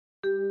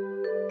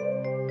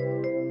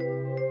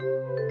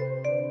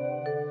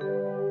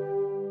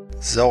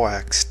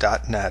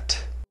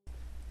zoax.net.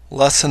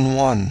 Lesson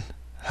 1.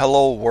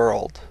 Hello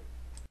World.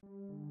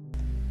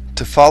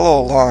 To follow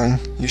along,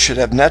 you should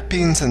have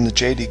NetBeans and the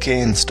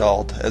JDK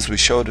installed, as we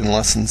showed in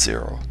Lesson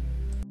 0.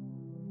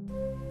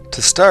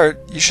 To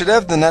start, you should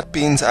have the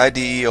NetBeans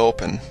IDE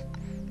open.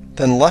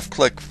 Then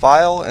left-click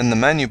File in the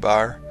menu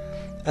bar,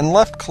 and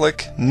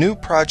left-click New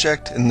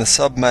Project in the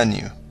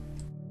sub-menu.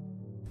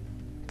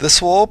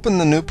 This will open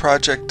the New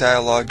Project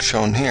dialog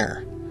shown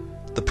here.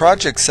 The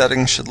project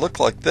settings should look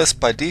like this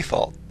by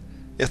default.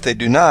 If they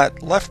do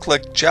not,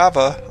 left-click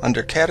Java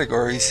under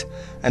Categories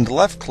and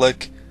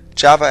left-click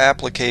Java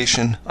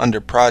Application under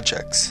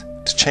Projects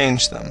to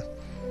change them.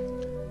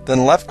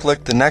 Then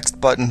left-click the Next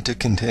button to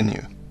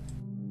continue.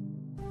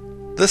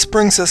 This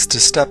brings us to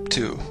Step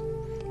 2.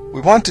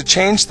 We want to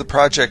change the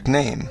project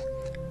name,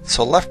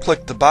 so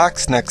left-click the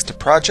box next to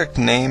Project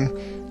Name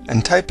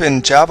and type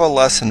in Java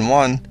Lesson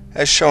 1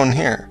 as shown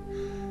here.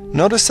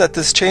 Notice that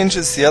this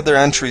changes the other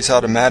entries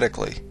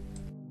automatically.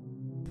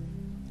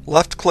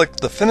 Left-click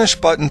the Finish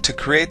button to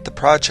create the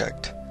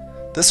project.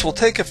 This will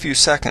take a few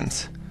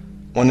seconds.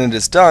 When it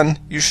is done,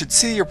 you should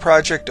see your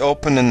project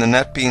open in the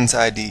NetBeans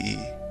IDE.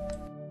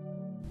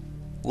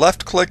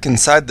 Left-click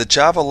inside the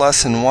Java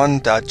Lesson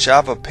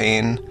 1.java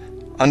pane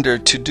under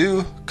To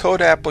Do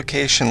Code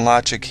Application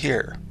Logic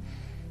here.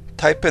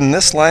 Type in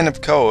this line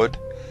of code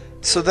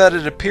so that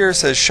it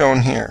appears as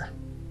shown here.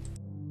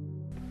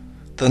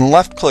 Then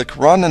left-click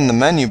Run in the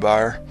menu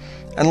bar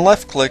and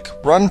left-click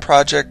Run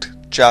Project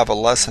Java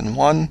Lesson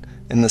 1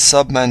 in the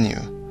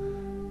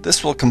sub-menu.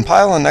 This will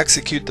compile and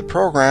execute the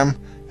program,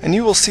 and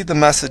you will see the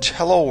message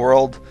Hello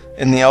World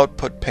in the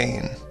output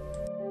pane.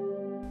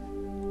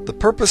 The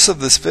purpose of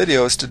this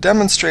video is to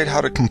demonstrate how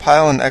to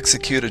compile and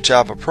execute a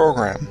Java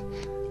program.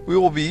 We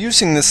will be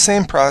using this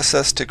same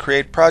process to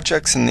create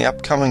projects in the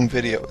upcoming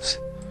videos.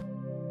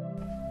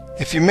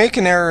 If you make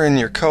an error in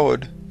your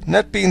code,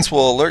 NetBeans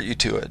will alert you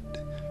to it.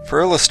 For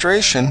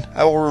illustration,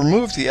 I will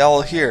remove the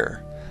L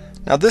here.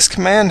 Now this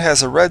command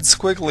has a red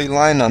squiggly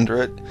line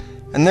under it,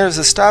 and there is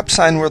a stop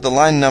sign where the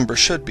line number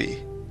should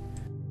be.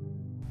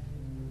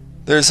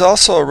 There is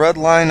also a red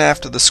line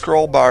after the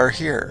scroll bar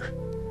here.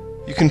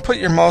 You can put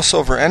your mouse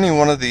over any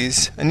one of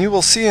these and you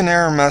will see an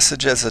error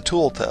message as a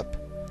tooltip.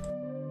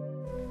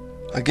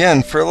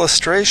 Again, for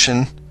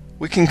illustration,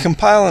 we can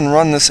compile and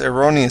run this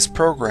erroneous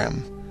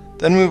program.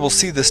 Then we will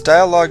see this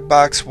dialog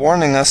box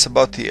warning us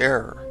about the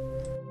error.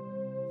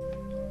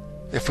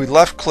 If we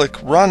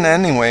left-click Run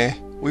anyway,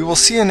 we will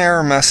see an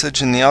error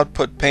message in the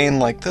output pane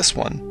like this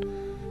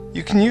one.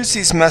 You can use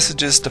these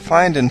messages to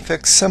find and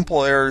fix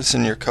simple errors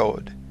in your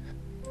code.